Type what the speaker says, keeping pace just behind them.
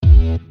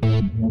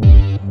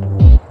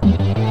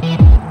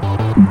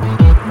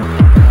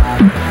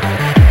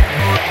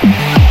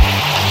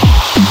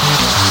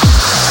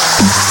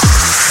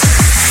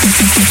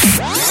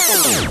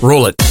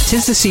Roll it.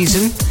 'Tis the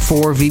season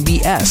for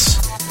VBS,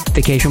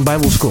 Vacation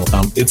Bible School.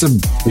 It's a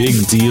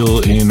big deal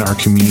in our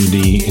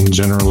community in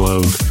general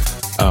of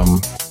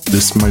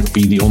this might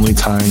be the only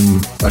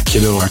time a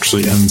kiddo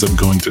actually ends up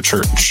going to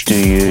church. Do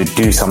you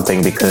do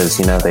something because,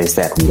 there's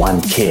that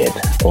one kid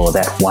or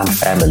that one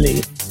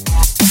family?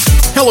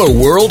 Hello,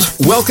 world.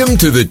 Welcome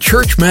to the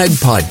Church Mag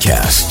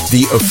Podcast,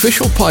 the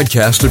official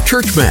podcast of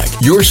Church Mag,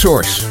 your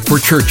source for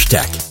church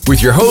tech.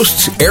 With your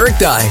hosts, Eric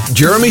Dye,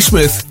 Jeremy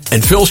Smith,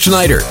 and Phil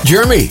Schneider.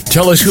 Jeremy,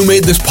 tell us who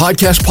made this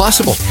podcast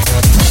possible.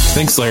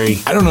 Thanks, Larry.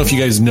 I don't know if you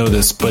guys know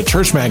this, but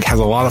Church Mag has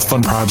a lot of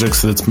fun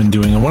projects that it's been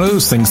doing. And one of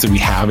those things that we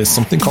have is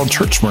something called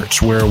Church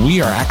Merch, where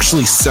we are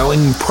actually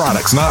selling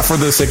products, not for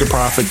the sake of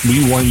profit.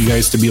 We want you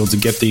guys to be able to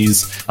get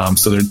these.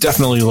 So they're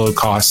definitely low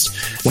cost.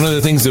 One of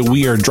the things that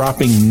we are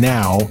dropping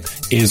now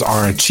is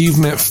our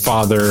Achievement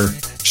Father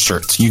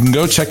shirts. You can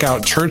go check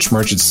out Church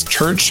Merch. It's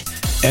churchmer.ch.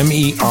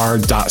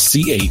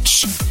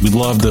 We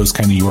love those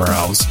kind of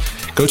URLs.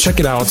 Go check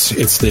it out.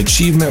 It's the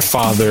Achievement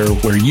Father,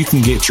 where you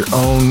can get your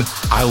own.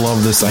 I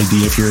love this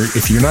idea. If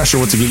you're not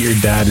sure what to get your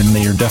dad, and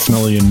they are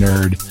definitely a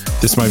nerd,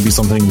 this might be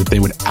something that they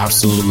would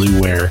absolutely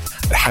wear.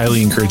 I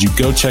highly encourage you,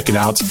 go check it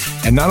out.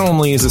 And not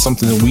only is it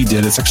something that we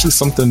did, it's actually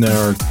something that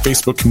our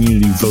Facebook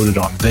community voted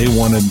on. They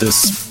wanted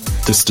this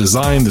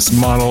design, this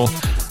model.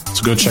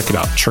 So go check it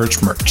out,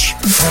 Church Merch.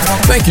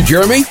 Thank you,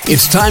 Jeremy.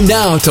 It's time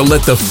now to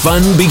let the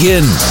fun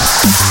begin.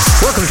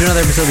 Welcome to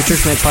another episode of the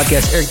Church Mag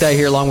Podcast. Eric Dye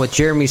here along with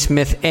Jeremy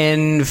Smith,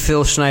 and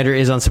Phil Schneider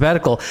is on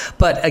sabbatical.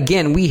 But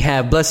again, we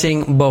have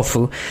Blessing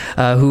Bofu,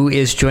 who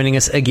is joining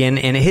us again.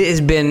 And it's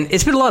been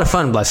a lot of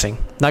fun, Blessing.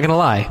 Not going to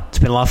lie. It's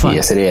been a lot of fun.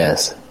 Yes, it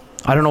is.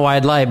 I don't know why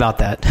I'd lie about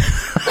that.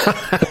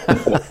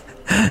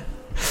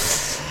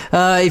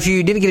 If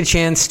you didn't get a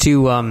chance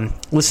to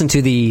listen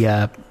to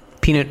the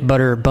peanut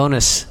butter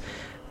bonus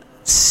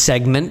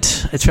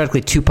segment, it's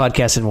practically two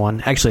podcasts in one.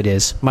 Actually, it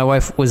is. My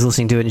wife was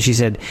listening to it and she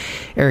said,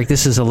 Eric,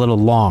 this is a little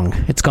long.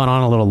 It's gone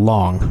on a little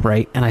long,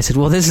 right? And I said,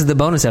 well, this is the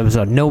bonus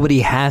episode. Nobody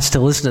has to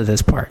listen to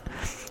this part.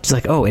 She's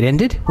like, oh, it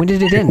ended? When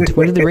did it end?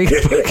 When did the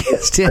regular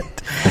podcast end?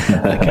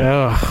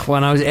 Like,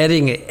 when I was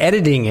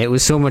editing it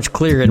was so much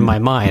clearer in my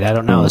mind. I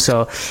don't know.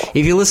 So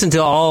if you listen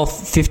to all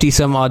 50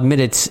 some odd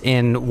minutes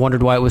and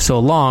wondered why it was so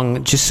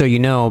long, just so you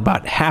know,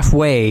 about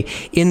halfway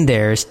in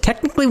there is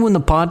technically when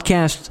the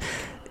podcast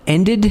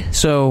ended.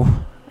 So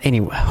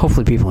anyway,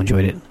 hopefully people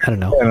enjoyed it. I don't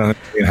know. I don't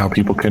know how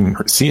people can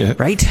see it.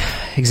 Right?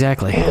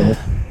 Exactly.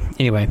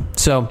 Anyway,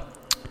 so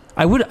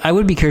I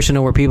would be curious to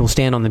know where people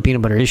stand on the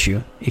peanut butter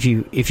issue if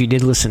you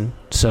did listen.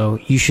 So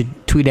you should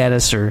tweet at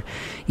us or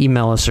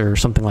email us or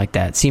something like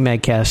that.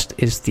 CMAGcast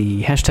is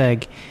the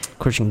hashtag. Of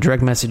course, you can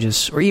direct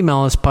messages or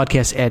email us.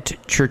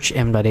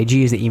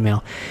 podcast@churchm.ag is the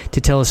email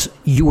to tell us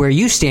where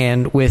you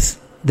stand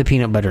with the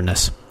peanut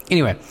butterness.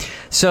 Anyway,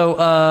 so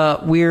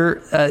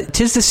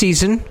tis the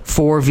season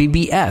for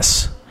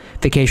VBS,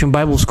 Vacation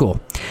Bible School.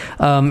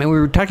 And we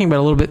were talking about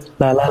a little bit.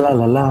 La la la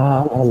la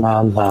la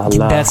la la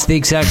la. That's the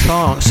exact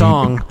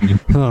song.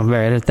 Oh,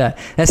 very edit that.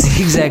 That's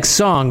the exact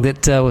song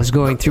that was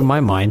going through my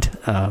mind.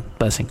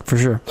 Blessing, for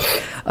sure.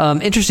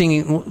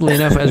 Interestingly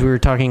enough, as we were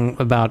talking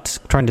about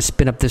trying to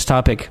spin up this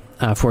topic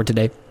for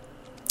today,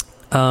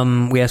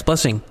 we asked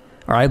Blessing,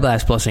 or I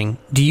asked Blessing,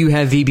 do you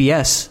have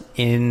VBS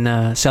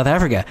in South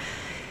Africa?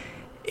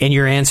 And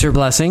your answer,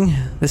 Blessing,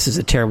 this is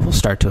a terrible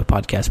start to a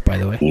podcast, by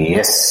the way.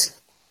 Yes.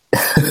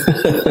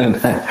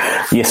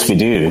 Yes, we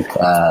do.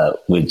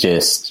 We've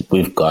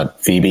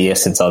got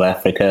VBS in South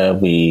Africa.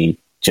 We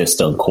just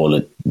don't call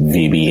it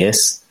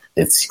VBS.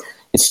 It's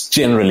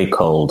generally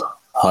called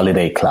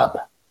Holiday Club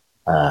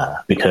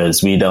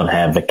because we don't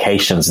have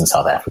vacations in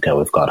South Africa.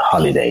 We've got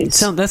holidays.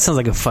 That sounds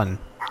like a fun.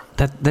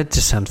 That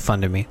just sounds fun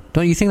to me.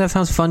 Don't you think that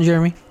sounds fun,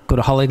 Jeremy? Go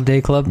to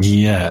Holiday Club?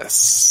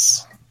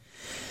 Yes.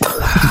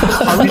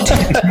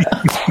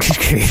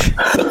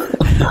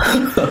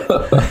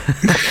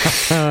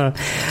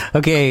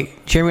 Okay,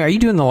 Jeremy, are you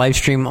doing the live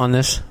stream on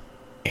this?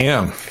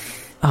 Am.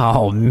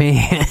 Oh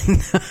man!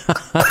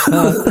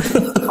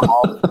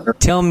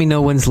 Tell me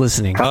no one's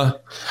listening. I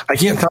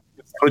can't tell.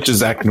 Twitch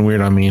is acting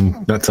weird on me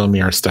and not telling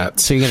me our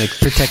stats. So you're going to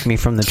protect me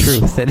from the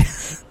truth. That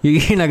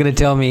you're not going to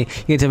tell me.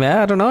 You're going to tell me,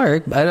 I don't know,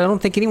 Eric. I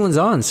don't think anyone's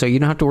on, so you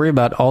don't have to worry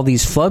about all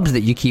these flubs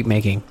that you keep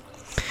making.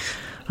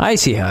 I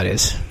see how it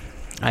is.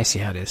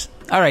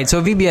 All right,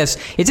 so VBS,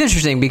 it's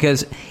interesting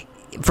because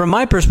from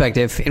my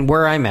perspective and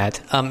where I'm at,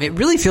 it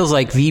really feels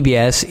like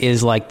VBS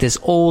is like this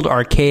old,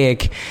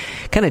 archaic,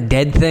 kind of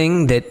dead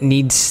thing that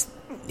needs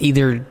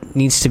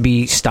to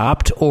be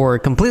stopped or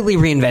completely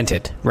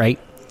reinvented, right?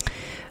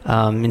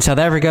 In South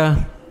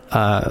Africa,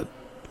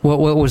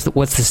 what's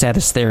the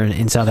status there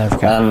in South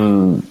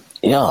Africa?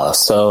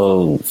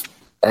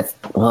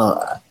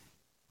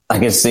 I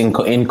guess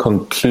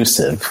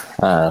inconclusive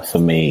for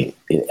me,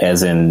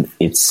 as in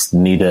it's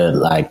neither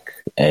like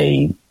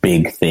a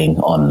big thing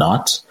or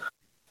not,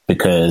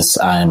 because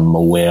I'm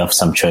aware of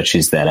some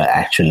churches that are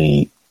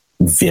actually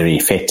very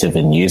effective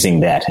in using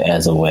that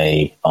as a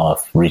way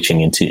of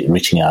reaching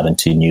out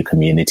into new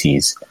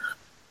communities,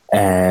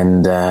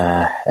 and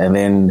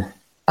then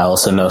I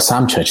also know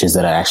some churches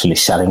that are actually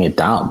shutting it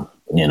down,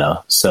 you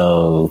know.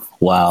 So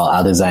while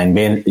others are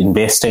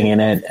investing in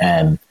it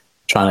and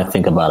trying to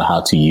think about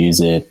how to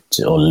use it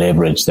or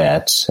leverage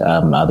that,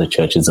 other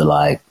churches are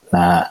like,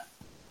 nah,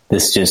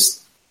 this is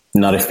just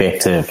not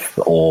effective,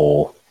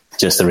 or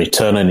just the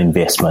return on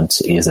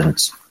investment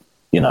isn't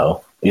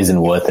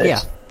worth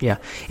it. Yeah.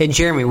 And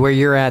Jeremy, where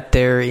you're at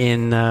there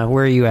in,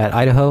 where are you at?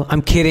 Idaho?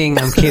 I'm kidding.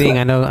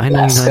 I know you're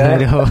not in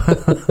Idaho.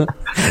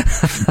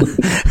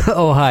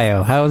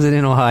 Ohio. How is it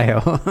in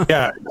Ohio?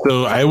 Yeah.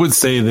 So I would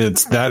say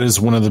that is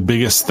one of the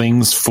biggest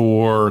things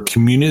for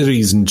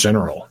communities in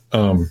general.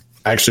 I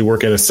actually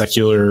work at a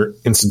secular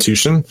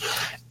institution,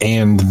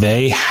 and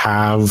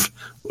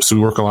so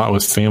we work a lot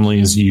with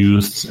families,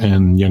 youth,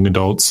 and young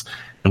adults.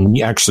 And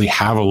we actually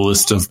have a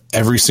list of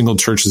every single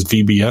church's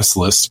VBS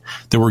list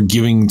that we're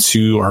giving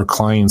to our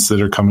clients that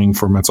are coming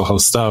for mental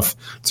health stuff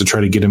to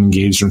try to get them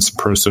engaged in some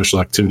pro-social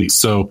activities.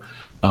 So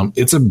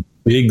it's a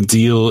big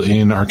deal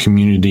in our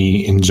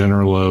community in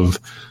general of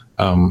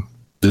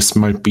this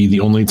might be the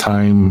only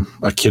time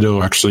a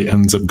kiddo actually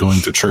ends up going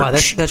to church. Wow,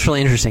 that's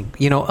really interesting.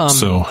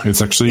 So it's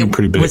actually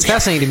pretty big. What's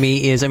fascinating to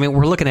me is,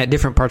 we're looking at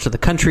different parts of the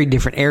country,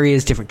 different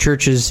areas, different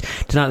churches.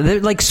 There are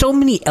like so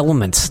many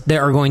elements that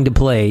are going to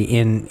play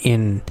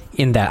in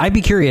that. I'd be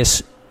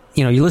curious.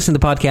 You listen to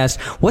the podcast.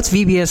 What's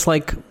VBS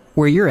like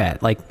where you're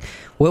at? Like,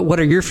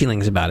 what are your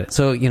feelings about it?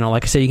 So,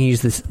 like I said, you can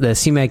use the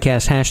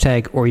CMAGcast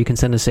hashtag, or you can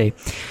send us a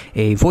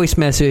voice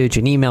message,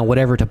 an email,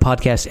 whatever, to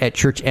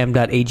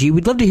podcast@churchm.ag.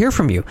 We'd love to hear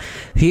from you.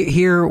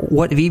 Hear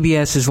what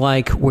VBS is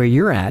like where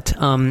you're at.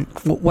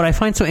 What I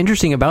find so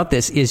interesting about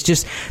this is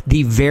just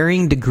the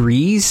varying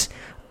degrees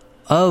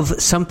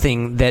of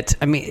something that,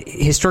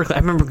 historically, I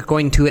remember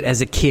going to it as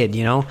a kid,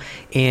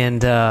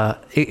 and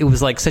it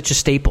was like such a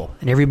staple,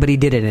 and everybody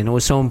did it, and it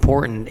was so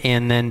important.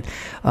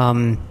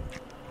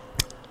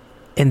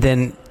 And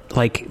then,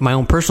 like, my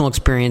own personal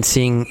experience,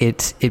 seeing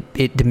it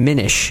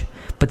diminish,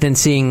 but then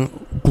seeing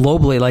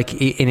globally, like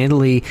in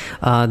Italy,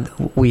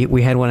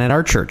 we had one at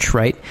our church,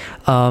 right?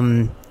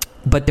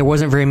 But there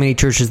wasn't very many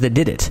churches that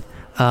did it.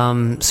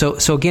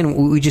 So again,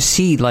 we just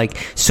see like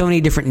so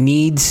many different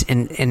needs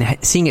and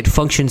seeing it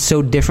function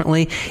so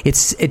differently.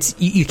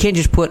 You can't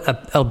just put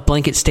a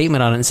blanket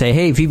statement on it and say,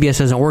 hey, VBS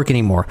doesn't work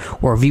anymore,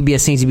 or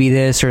VBS needs to be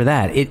this or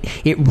that.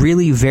 It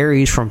really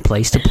varies from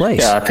place to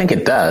place. Yeah, I think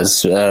it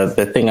does.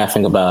 The thing I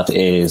think about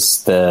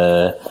is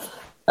how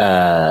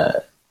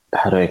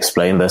do I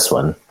explain this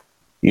one?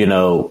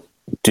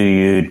 Do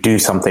you do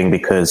something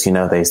because,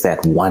 there's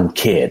that one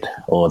kid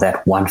or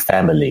that one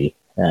family,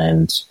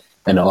 and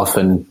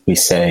often we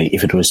say,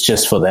 if it was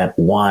just for that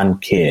one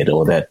kid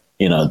or that,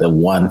 the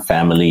one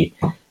family,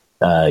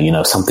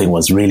 something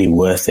was really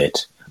worth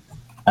it.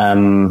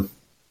 And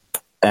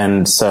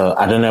so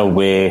I don't know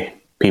where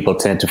people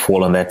tend to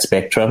fall on that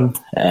spectrum.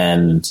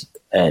 And,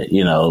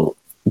 the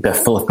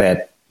thought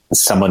that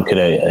someone could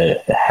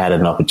have had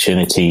an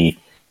opportunity,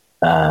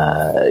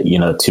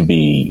 to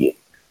be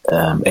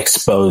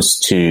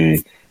exposed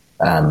to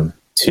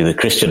the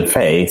Christian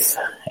faith,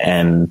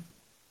 and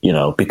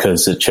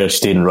because the church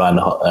didn't run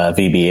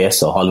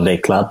VBS or holiday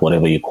club,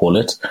 whatever you call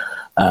it,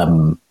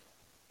 then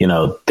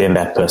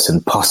that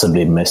person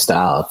possibly missed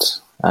out.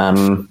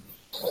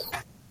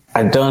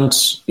 I don't,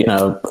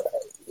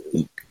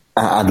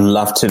 I'd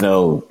love to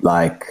know,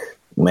 like,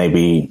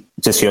 maybe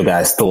just your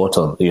guys' thoughts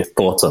on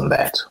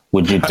that.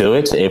 Would you do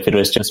it if it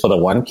was just for the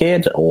one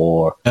kid,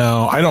 or?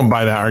 No, I don't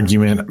buy that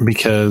argument,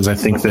 because I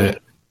think that,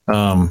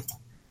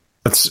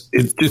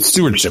 it's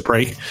stewardship,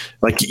 right?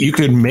 Like, you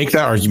could make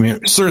that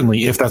argument,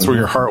 certainly, if that's where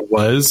your heart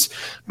was.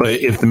 But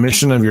if the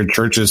mission of your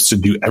church is to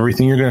do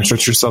everything you're going to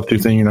stretch yourself to,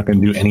 then you're not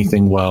going to do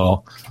anything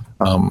well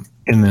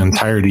in the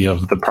entirety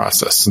of the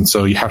process. And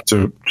so you have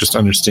to just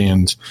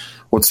understand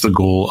what's the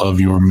goal of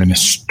your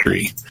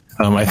ministry.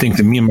 I think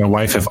that me and my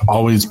wife have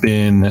always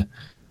been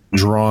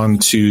drawn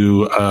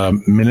to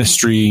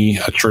ministry,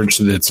 a church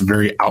that's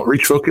very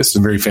outreach focused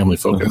and very family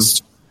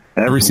focused.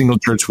 Every single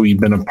church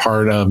we've been a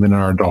part of in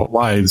our adult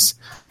lives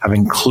have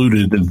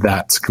included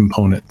that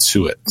component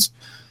to it.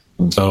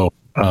 So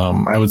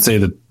I would say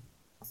that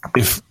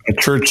if a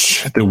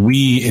church that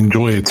we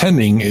enjoy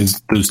attending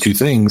is those two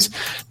things,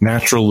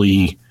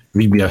 naturally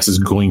VBS is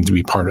going to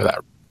be part of that.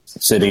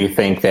 So do you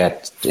think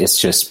that it's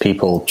just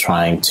people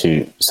trying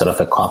to sort of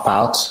a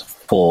cop-out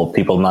for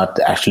people not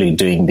actually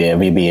doing their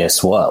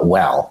VBS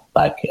well?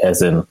 Like,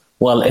 as in,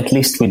 well, at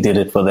least we did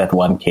it for that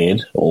one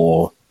kid,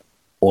 or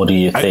do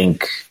you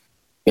think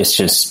it's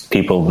just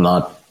people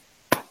not,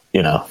 I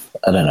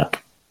don't know.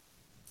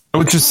 I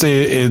would just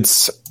say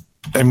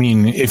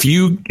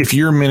if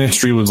your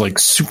ministry was like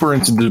super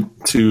into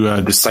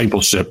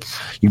discipleship,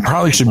 you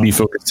probably should be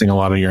focusing a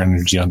lot of your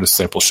energy on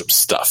discipleship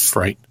stuff,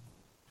 right?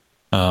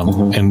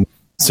 And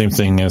same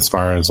thing as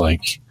far as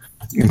like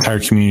entire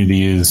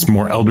community is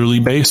more elderly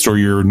based, or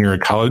you're near a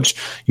college,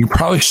 you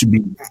probably should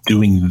be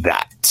doing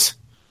that.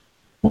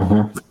 Some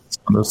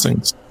of those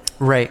things.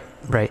 Right.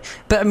 Right.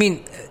 But I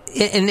mean,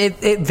 and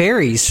it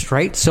varies,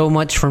 right? So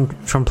much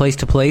from place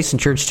to place and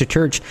church to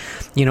church.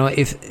 You know,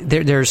 if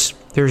there's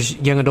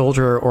young adult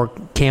or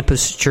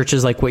campus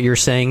churches like what you're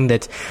saying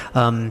that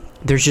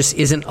there just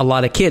isn't a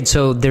lot of kids,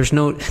 so there's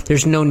no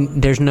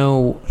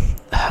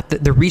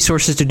the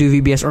resources to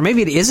do VBS, or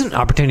maybe it isn't an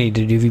opportunity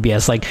to do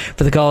VBS, like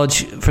for the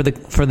college, for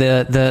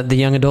the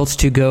young adults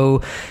to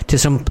go to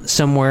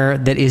somewhere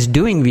that is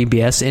doing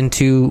VBS and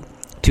to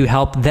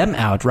help them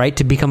out, right?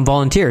 To become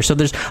volunteers. So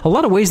there's a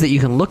lot of ways that you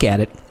can look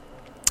at it.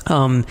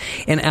 And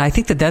I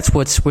think that's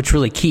what's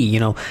really key,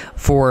 you know,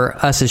 for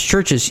us as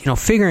churches, you know,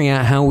 figuring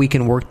out how we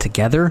can work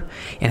together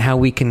and how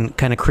we can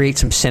kind of create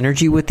some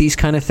synergy with these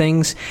kind of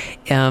things.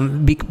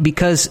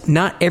 Because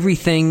not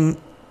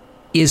everything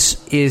is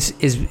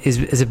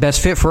a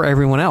best fit for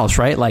everyone else,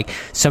 right? Like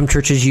some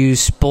churches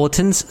use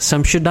bulletins,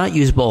 some should not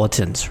use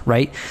bulletins,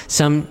 right?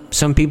 Some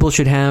people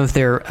should have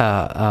their,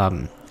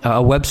 a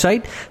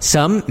website.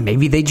 Some,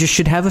 maybe they just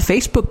should have a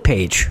Facebook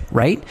page,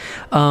 right?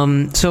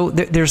 So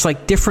there's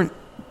like different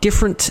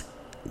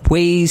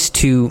ways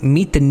to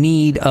meet the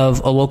need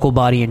of a local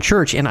body and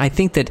church. And I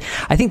think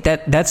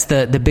that's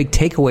the big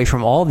takeaway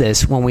from all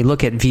this when we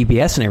look at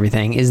VBS and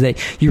everything, is that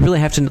you really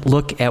have to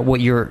look at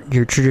what your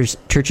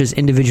church's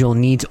individual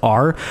needs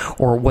are,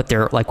 or what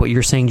they're, like what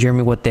you're saying,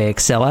 Jeremy, what they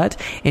excel at,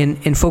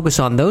 and focus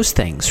on those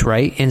things,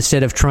 right?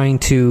 Instead of trying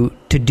to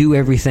do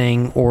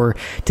everything, or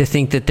to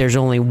think that there's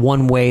only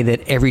one way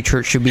that every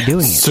church should be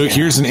doing it. So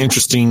here's an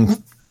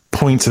interesting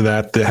point to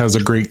that has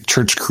a great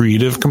church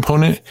creative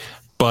component.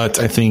 But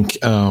I think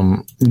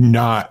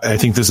I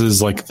think this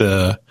is like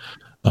the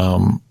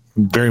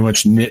very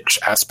much niche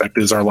aspect.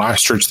 Is our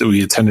last church that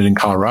we attended in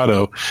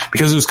Colorado,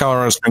 because it was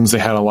Colorado Springs, they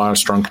had a lot of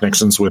strong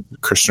connections with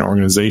Christian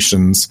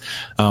organizations.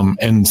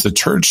 And the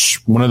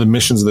church, one of the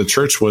missions of the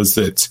church was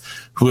that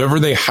whoever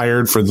they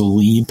hired for the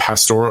lead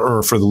pastor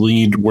or for the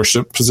lead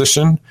worship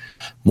position,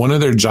 one of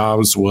their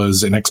jobs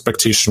was an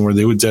expectation where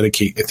they would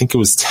dedicate, I think it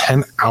was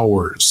 10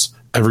 hours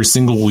every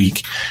single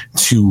week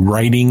to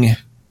writing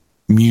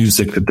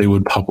music that they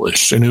would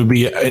publish, and it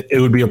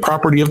would be a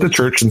property of the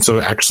church, and so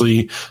it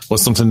actually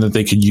was something that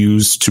they could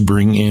use to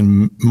bring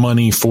in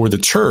money for the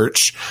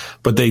church.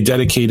 But they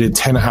dedicated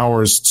 10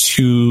 hours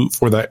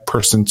for that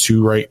person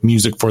to write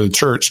music for the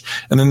church,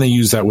 and then they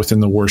use that within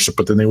the worship.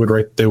 But then they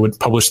would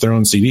publish their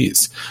own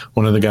CDs.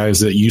 One of the guys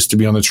that used to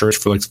be on the church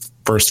for like the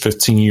first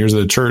 15 years of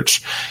the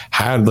church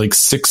had like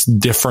 6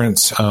 different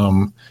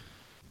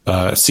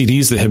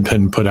CDs that had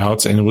been put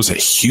out, and it was a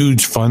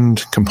huge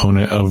fund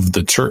component of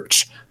the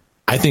church.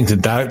 I think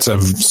that's a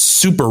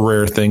super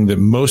rare thing that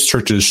most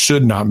churches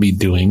should not be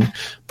doing,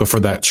 but for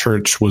that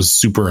church was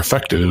super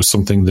effective. It was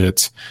something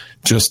that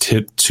just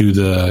hit to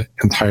the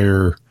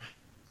entire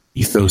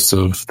ethos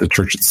of the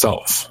church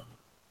itself.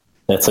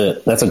 That's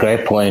a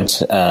great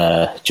point,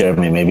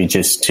 Jeremy. Maybe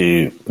just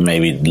to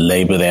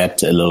labor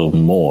that a little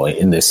more,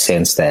 in the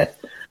sense that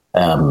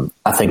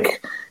I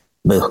think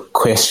the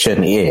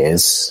question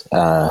is,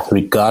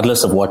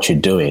 regardless of what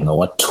you're doing or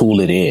what tool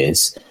it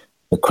is,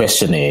 the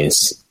question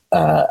is,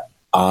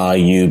 are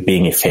you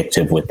being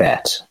effective with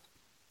that?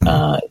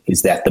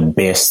 Is that the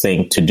best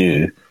thing to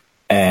do?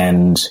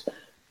 And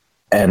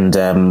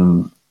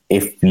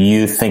if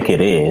you think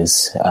it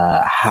is,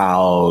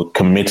 how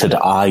committed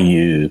are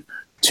you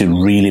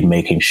to really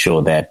making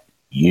sure that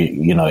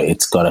you know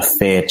it's got a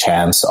fair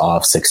chance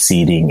of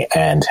succeeding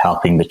and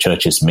helping the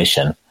church's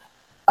mission?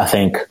 I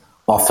think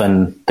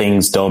often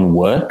things don't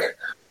work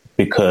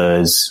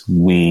because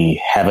we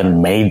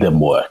haven't made them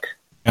work.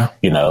 Yeah.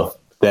 You know.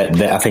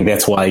 That I think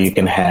that's why you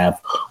can have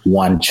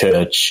one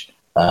church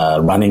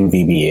running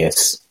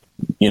VBS,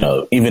 you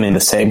know, even in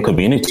the same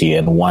community,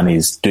 and one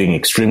is doing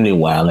extremely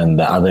well and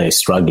the other is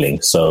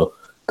struggling. So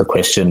the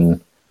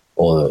question,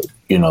 or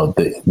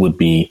would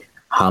be,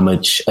 how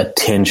much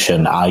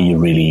attention are you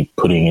really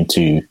putting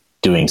into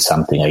doing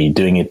something? Are you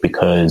doing it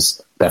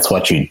because that's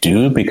what you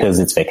do, because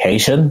it's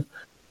vacation,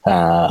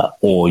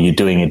 or you're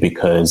doing it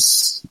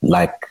because,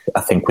 like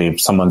I think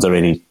someone's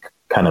already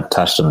kind of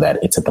touched on that,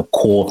 it's at the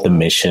core of the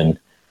mission,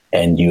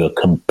 and you are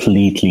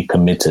completely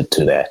committed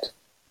to that.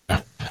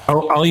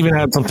 I'll even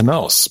add something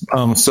else.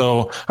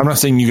 So I'm not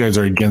saying you guys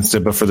are against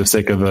it, but for the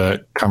sake of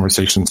the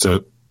conversation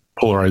to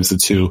polarize the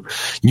two,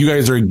 you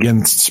guys are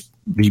against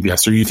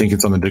VBS, or you think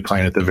it's on the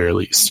decline at the very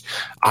least.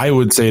 I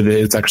would say that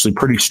it's actually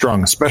pretty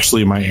strong,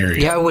 especially in my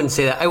area. Yeah, I wouldn't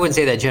say that. I wouldn't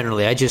say that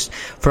generally. I just,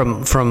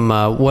 from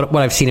what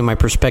I've seen in my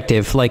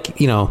perspective, like,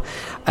 you know,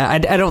 I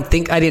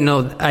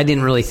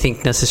didn't really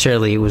think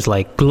necessarily it was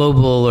like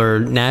global or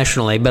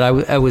nationally, but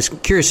I was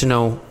curious to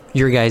know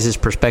your guys'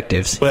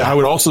 perspectives. But I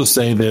would also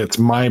say that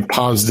my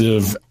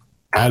positive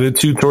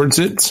attitude towards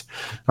it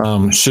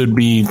should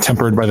be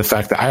tempered by the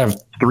fact that I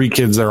have 3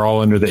 kids that are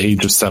all under the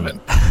age of 7,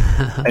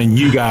 and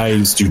you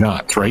guys do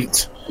not,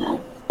 right?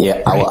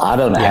 Yeah, I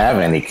don't have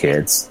any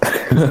kids.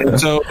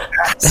 So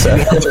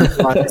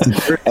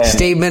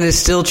statement is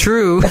still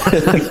true.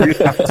 You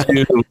have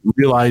to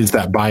realize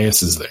that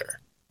bias is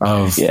there.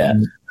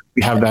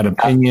 We have that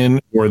opinion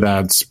or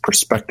that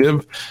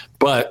perspective,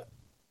 but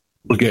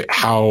look at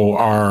how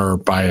our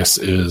bias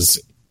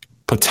is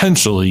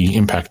potentially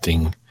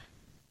impacting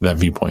that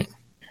viewpoint.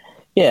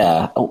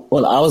 Yeah,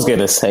 well, I was going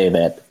to say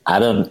that I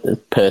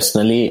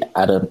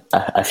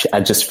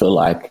just feel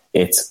like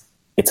it's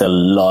a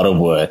lot of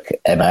work,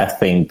 and I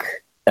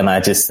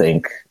just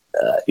think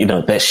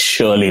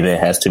there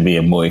has to be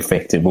a more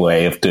effective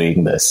way of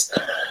doing this,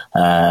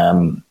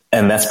 and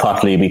that's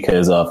partly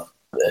because of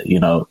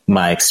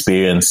my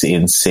experience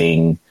in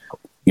seeing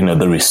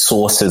the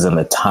resources and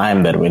the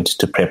time that went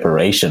into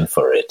preparation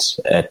for it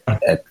at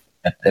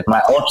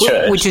my old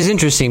church, which is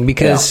interesting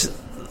because. Yeah.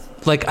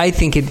 Like I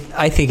think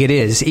it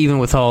is, even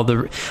with all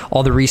the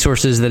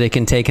resources that it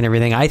can take and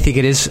everything. I think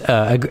it is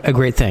a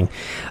great thing,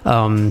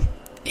 so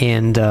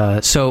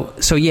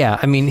yeah.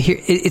 I mean, here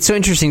it's so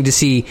interesting to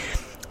see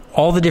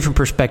all the different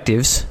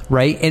perspectives,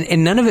 right?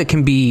 And none of it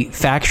can be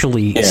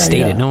factually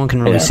stated. Yeah. No one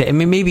can really say. I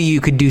mean, maybe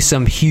you could do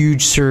some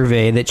huge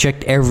survey that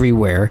checked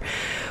everywhere,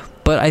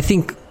 but I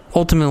think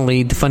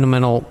ultimately the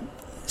fundamental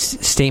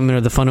statement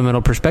or the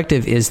fundamental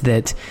perspective is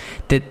that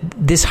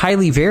this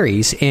highly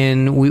varies,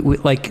 and we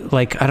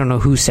like I don't know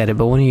who said it,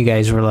 but one of you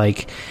guys were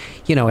like,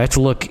 we have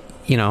to look,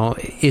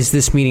 is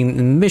this meeting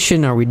the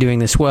mission? Are we doing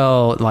this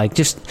well? Like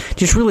just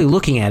really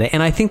looking at it,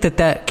 and I think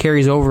that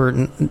carries over,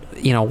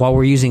 while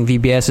we're using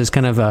VBS as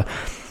kind of a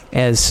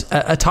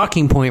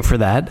talking point for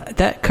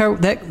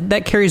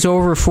that carries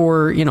over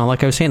for,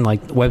 like I was saying,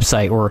 like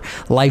website or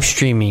live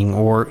streaming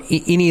or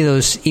any of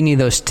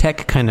those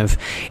tech kind of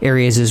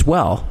areas as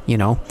well,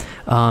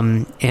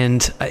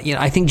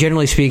 I think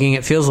generally speaking,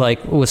 it feels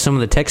like with some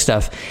of the tech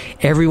stuff,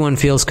 everyone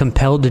feels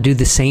compelled to do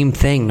the same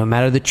thing, no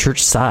matter the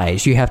church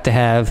size. You have to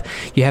have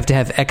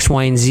X,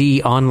 Y, and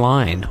Z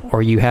online,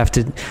 or you have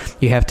to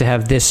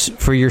have this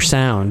for your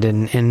sound,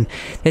 and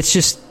it's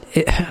just.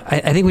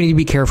 I think we need to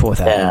be careful with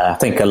that. Yeah, I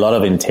think a lot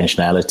of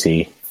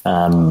intentionality,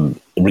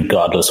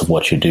 regardless of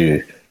what you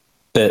do.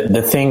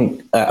 The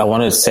thing I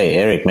wanted to say,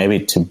 Eric,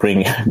 maybe to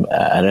bring, I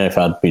don't know if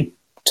I'd be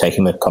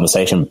taking the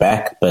conversation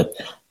back, but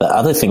the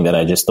other thing that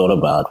I just thought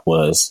about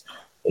was,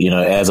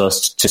 as I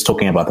was just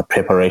talking about the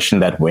preparation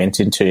that went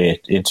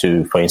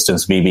into, for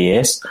instance,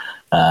 VBS,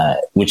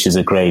 which is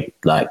a great,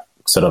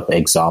 sort of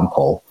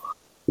example,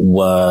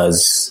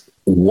 was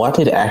what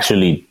it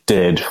actually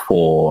did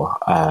for,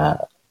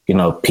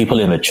 people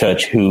in the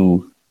church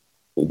who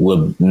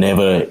were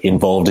never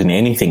involved in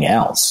anything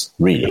else,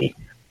 really.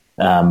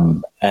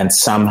 And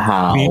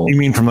somehow... You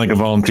mean from a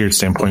volunteer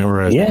standpoint?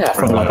 Or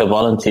from a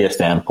volunteer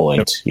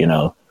standpoint,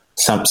 yep.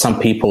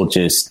 Some people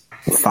just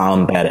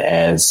found that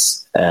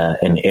as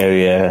an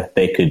area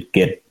they could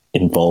get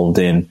involved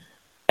in.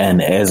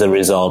 And as a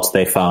result,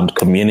 they found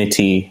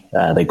community.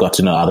 They got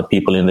to know other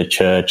people in the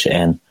church,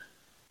 and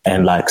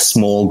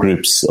small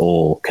groups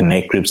or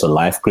connect groups or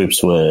life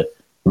groups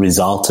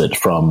resulted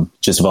from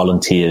just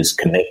volunteers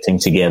connecting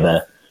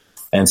together.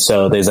 And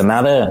so there's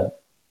another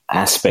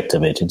aspect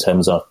of it in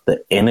terms of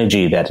the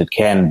energy that it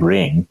can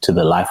bring to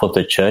the life of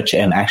the church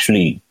and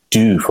actually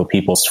do for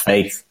people's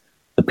faith,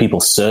 the people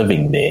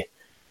serving there.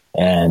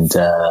 And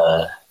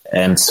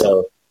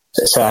so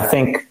I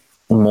think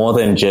more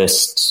than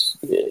just,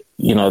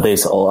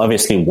 there's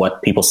obviously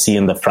what people see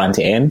in the front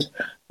end,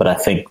 but I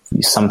think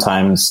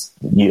sometimes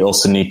you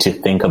also need to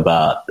think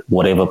about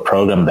whatever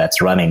program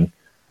that's running.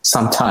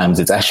 Sometimes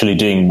it's actually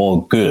doing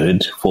more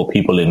good for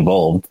people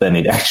involved than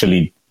it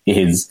actually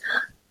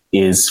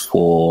is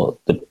for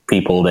the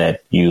people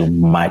that you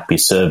might be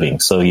serving.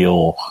 So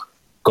your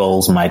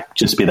goals might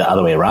just be the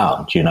other way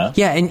around,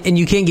 Yeah, and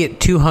you can't get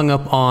too hung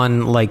up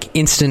on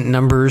instant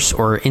numbers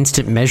or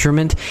instant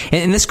measurement.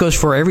 And this goes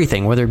for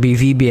everything, whether it be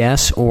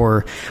VBS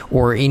or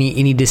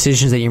any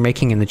decisions that you're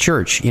making in the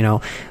church.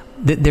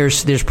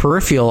 There's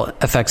peripheral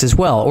effects as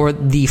well, or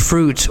the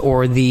fruit,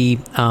 or the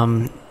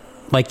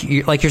like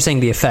you're saying,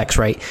 the effects,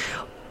 right,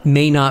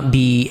 may not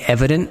be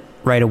evident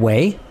right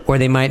away, or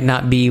they might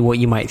not be what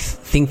you might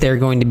think they're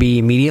going to be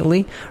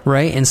immediately,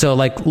 right? And so,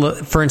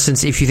 for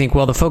instance, if you think,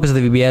 well, the focus of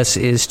the VBS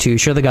is to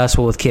share the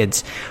gospel with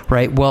kids,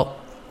 right? Well,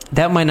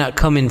 that might not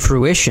come in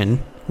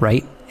fruition,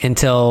 right,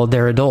 until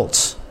they're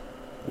adults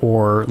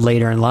or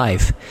later in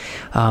life.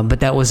 But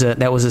that was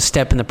a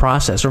step in the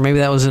process, or maybe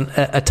that was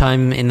a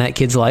time in that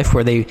kid's life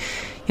where they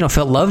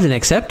felt loved and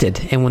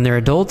accepted, and when they're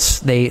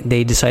adults, they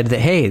decided that,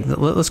 hey,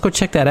 let's go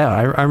check that out.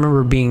 I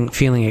remember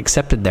feeling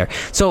accepted there.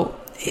 So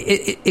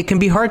it can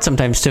be hard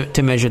sometimes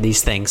to measure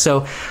these things.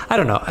 So I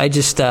don't know. I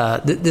just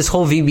this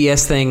whole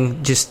VBS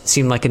thing just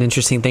seemed like an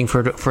interesting thing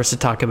for us to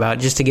talk about,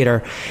 just to get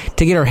our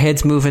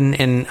heads moving.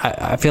 And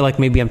I feel like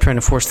maybe I'm trying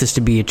to force this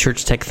to be a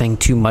church tech thing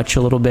too much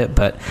a little bit,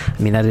 but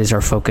I mean that is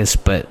our focus.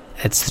 But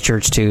it's the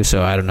church too,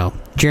 so I don't know.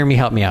 Jeremy,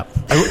 help me out.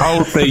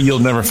 I'll say you'll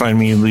never find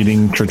me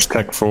leading church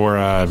tech for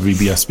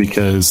VBS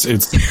because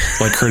it's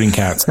like herding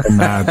cats, and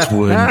that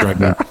would drive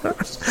me.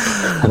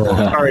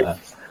 Sorry,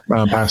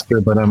 Pastor,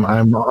 but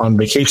I'm on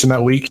vacation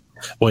that week.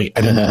 Wait,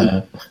 I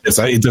didn't.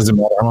 It doesn't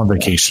matter. I'm on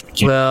vacation.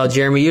 Well,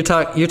 Jeremy, you're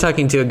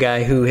talking to a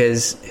guy who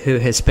has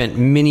spent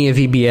many of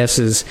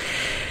VBS's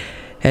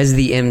as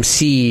the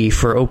MC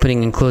for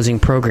opening and closing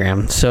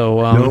program. So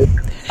no,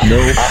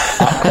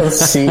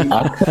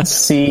 I could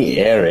see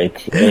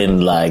Eric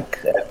in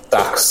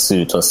duck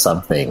suit or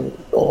something,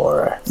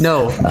 or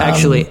no,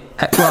 actually,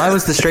 well, I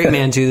was the straight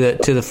man to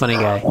the funny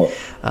guy.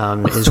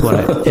 Is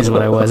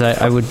what I was.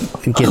 I would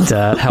get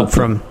help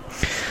from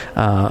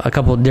a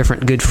couple of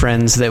different good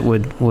friends that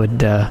would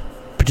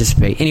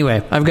participate.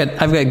 Anyway, I've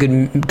got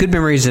good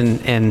memories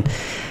and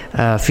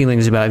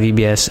feelings about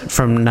VBS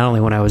from not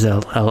only when I was a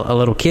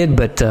little kid,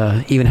 but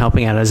even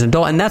helping out as an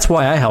adult. And that's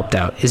why I helped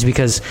out, is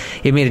because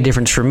it made a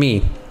difference for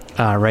me,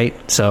 right?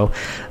 So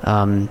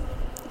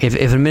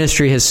if a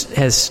ministry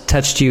has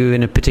touched you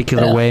in a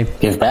particular way,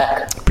 give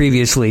back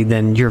previously,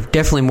 then you're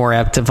definitely more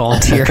apt to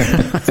volunteer.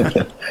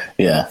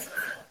 Yeah.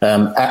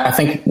 I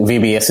think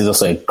VBS is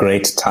also a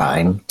great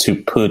time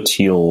to put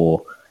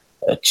your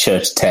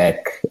church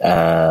tech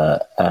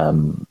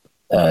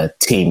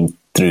team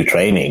through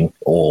training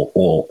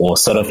or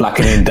sort of like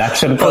an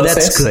induction process.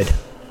 That's good.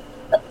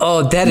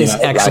 Oh, that is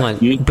excellent,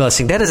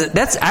 Blessing.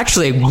 That's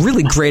actually a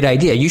really great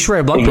idea. You should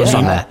write a blog post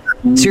on that.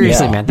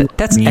 Seriously, man.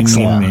 That's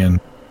excellent.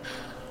 Man.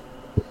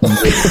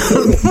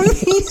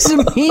 He's a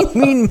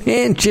mean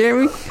man,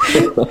 Jeremy.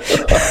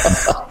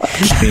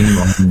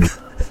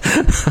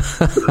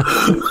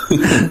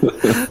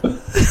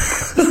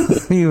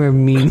 You are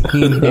mean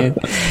man.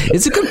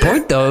 It's a good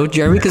point though,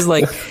 Jeremy, because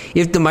like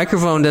if the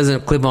microphone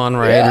doesn't clip on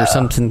right or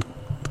something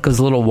goes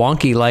a little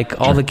wonky,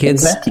 like all the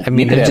kids, I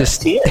mean, they're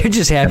just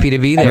happy to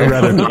be there. I'd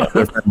rather talk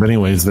to friends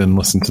anyways than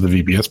listen to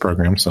the VBS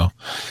program. So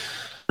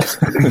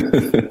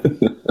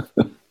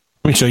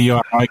let me show you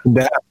how I can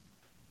dab.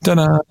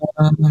 Ta-da.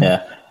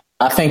 Yeah,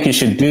 I think you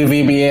should do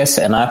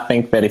VBS, and I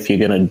think that if you're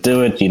going to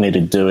do it, you need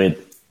to do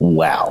it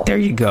well. There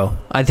you go.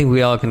 I think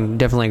we all can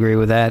definitely agree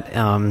with that.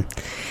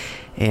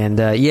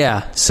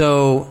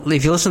 So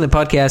if you listen to the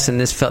podcast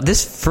and this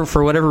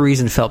for whatever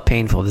reason felt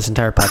painful, this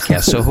entire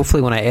podcast. So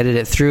hopefully when I edit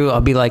it through, I'll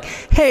be like,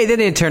 hey, that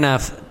didn't turn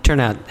out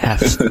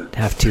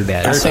half too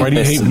bad. Eric, why do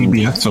you hate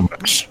VBS so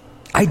much?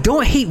 I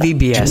don't hate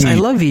VBS. I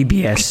love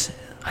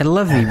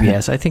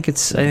VBS. I think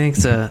it's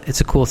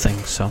a cool thing.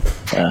 So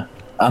yeah.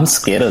 I'm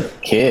scared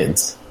of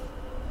kids.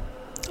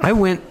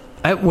 When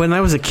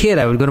I was a kid,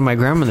 I would go to my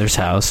grandmother's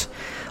house.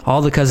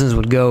 All the cousins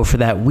would go for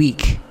that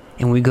week,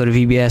 and we'd go to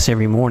VBS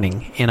every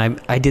morning.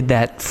 And I did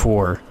that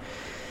for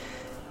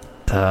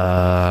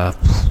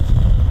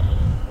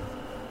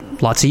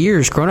lots of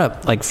years growing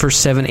up, like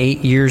first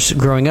 7-8 years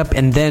growing up.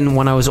 And then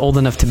when I was old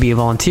enough to be a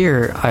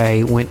volunteer,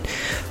 I went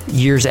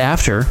years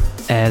after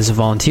as a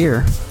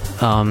volunteer.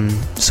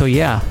 So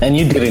yeah. And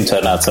you didn't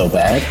turn out so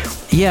bad.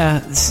 Yeah,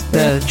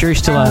 the jury's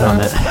still out on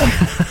that.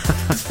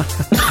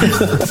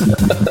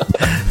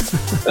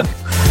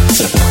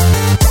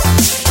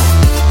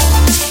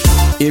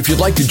 If you'd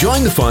like to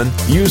join the fun,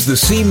 use the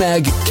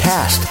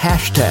CMAGcast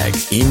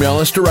hashtag. Email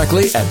us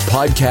directly at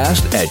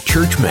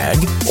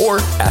podcast@churchmag, or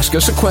ask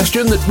us a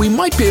question that we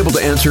might be able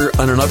to answer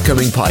on an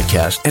upcoming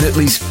podcast and at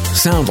least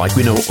sound like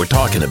we know what we're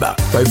talking about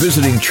by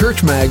visiting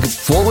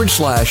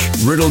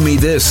churchmag.com/riddle me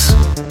this.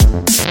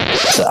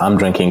 So I'm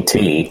drinking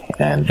tea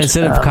and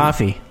instead of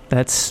coffee.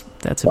 That's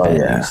a bad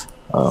news.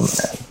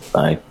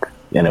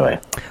 Anyway.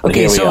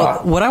 Okay,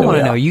 so what I want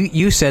to know,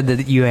 you said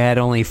that you had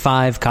only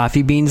 5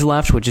 coffee beans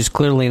left, which is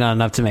clearly not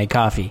enough to make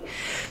coffee.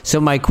 So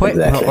my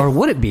question, or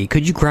would it be?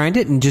 Could you grind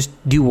it and just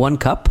do 1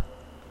 cup?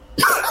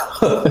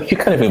 You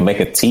can't even make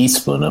a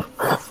teaspoon of.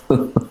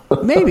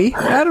 Maybe,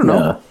 I don't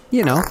know.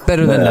 No.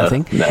 Better than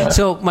nothing. No.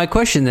 So my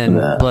question then,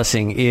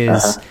 Blessing,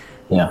 is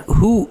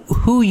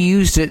who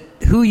used it?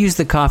 Who used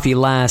the coffee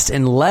last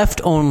and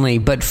left only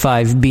but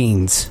 5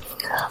 beans?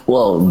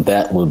 Well,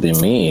 that would be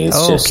me.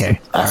 It's just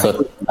I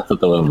thought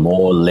there were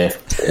more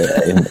left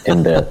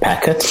in the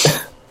packet.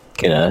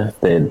 They're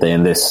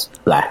in this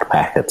black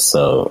packet.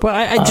 So, well,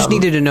 I just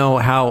needed to know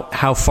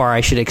how far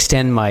I should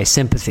extend my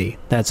sympathy.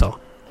 That's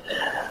all.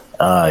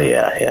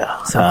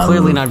 Yeah. So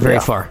clearly not very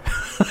far.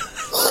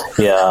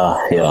 Yeah.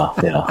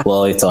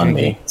 Well, it's on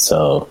me.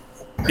 So,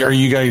 are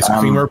you guys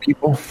creamer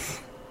people?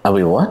 Are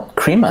we what?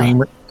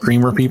 Creamer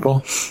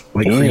people?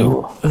 Like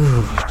Ew.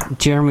 Ooh,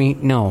 Jeremy,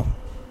 no.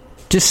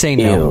 Just say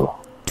no. Ew.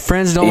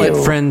 Friends don't let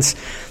friends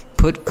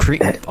put cream.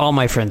 All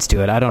my friends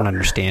do it. I don't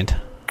understand.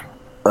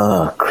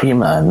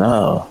 Creamer,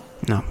 no.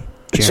 No.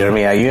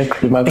 Jeremy, are you a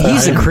creamer guy?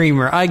 He's a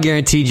creamer. I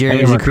guarantee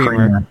Jeremy's a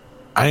creamer.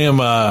 I am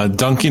a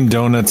Dunkin'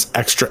 Donuts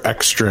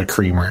extra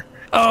creamer.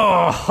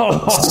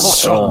 Oh,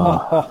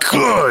 so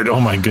good. Oh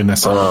my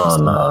goodness. Oh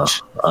no.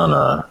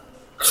 I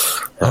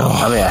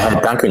mean, I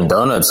had Dunkin'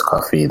 Donuts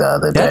coffee the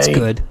other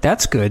day.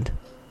 That's good.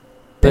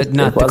 But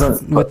not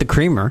with the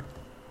creamer.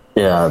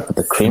 Yeah, but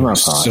the creamer part.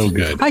 So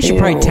good. I should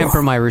probably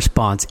temper my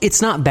response.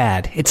 It's not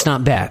bad. What's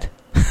not bad?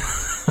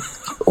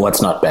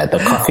 The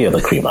coffee or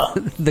the creamer?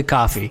 The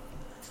coffee.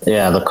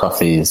 Yeah, the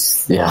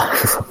coffee's... Yeah.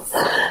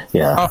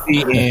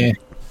 Coffee,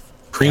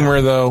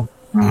 creamer, though,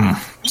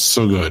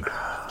 so good.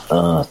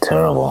 Oh,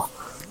 terrible.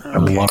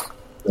 Okay.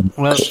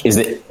 Well, is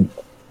it...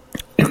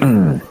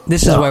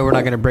 This is why we're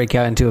not going to break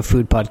out into a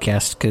food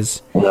podcast,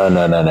 because no.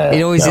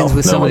 it always ends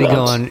with somebody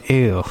going,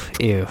 ew.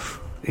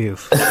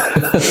 Oof.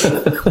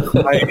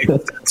 My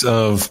extent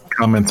of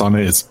comments on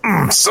it is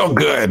so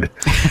good.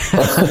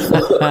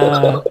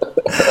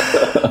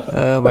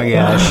 Oh my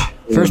gosh!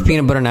 First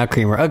peanut butter, now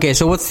creamer. Okay,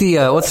 so what's the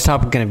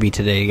topic going to be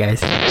today,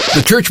 guys?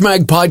 The Church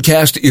Mag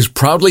podcast is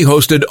proudly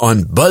hosted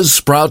on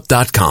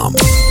Buzzsprout.com.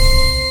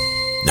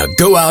 Now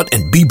go out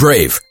and be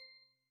brave.